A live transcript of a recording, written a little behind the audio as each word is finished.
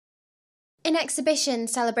An exhibition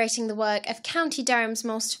celebrating the work of County Durham's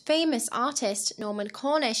most famous artist, Norman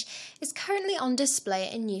Cornish, is currently on display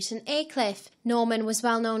in Newton Aycliffe. Norman was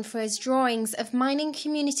well known for his drawings of mining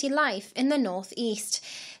community life in the North East.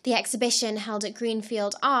 The exhibition, held at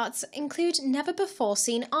Greenfield Arts, include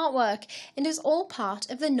never-before-seen artwork and is all part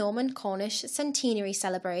of the Norman Cornish Centenary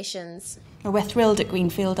celebrations. We're thrilled at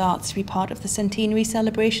Greenfield Arts to be part of the Centenary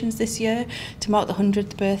celebrations this year to mark the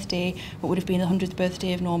 100th birthday, what would have been the 100th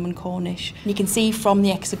birthday of Norman Cornish. And you can see from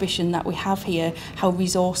the exhibition that we have here how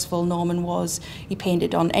resourceful Norman was. He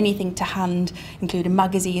painted on anything to hand, including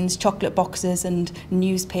magazines, chocolate boxes and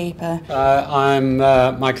newspaper. I'm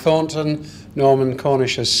Mike Thornton, Norman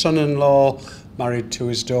Cornish's son-in-law, married to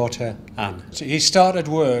his daughter Anne. So he started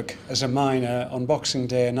work as a miner on Boxing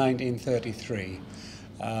Day 1933.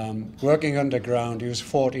 Working underground, he was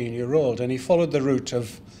 14-year-old, and he followed the route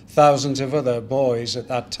of thousands of other boys at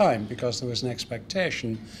that time because there was an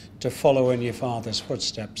expectation to follow in your father's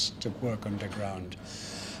footsteps to work underground.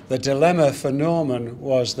 The dilemma for Norman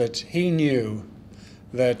was that he knew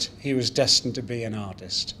that he was destined to be an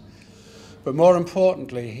artist. But more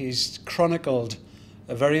importantly, he's chronicled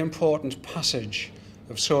a very important passage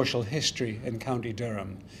of social history in County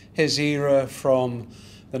Durham. His era from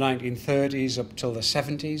the 1930s up till the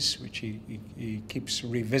 70s, which he keeps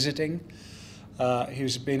revisiting.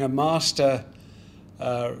 He's been a master,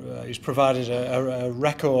 he's provided a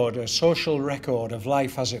record, a social record of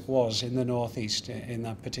life as it was in the North East in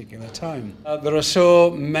that particular time. There are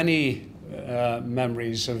so many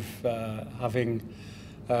memories of having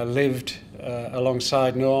lived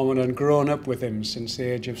alongside Norman and grown up with him since the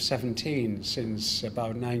age of 17, since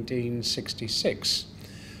about 1966.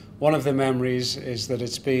 One of the memories is that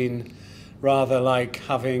it's been rather like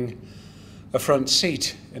having a front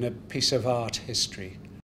seat in a piece of art history.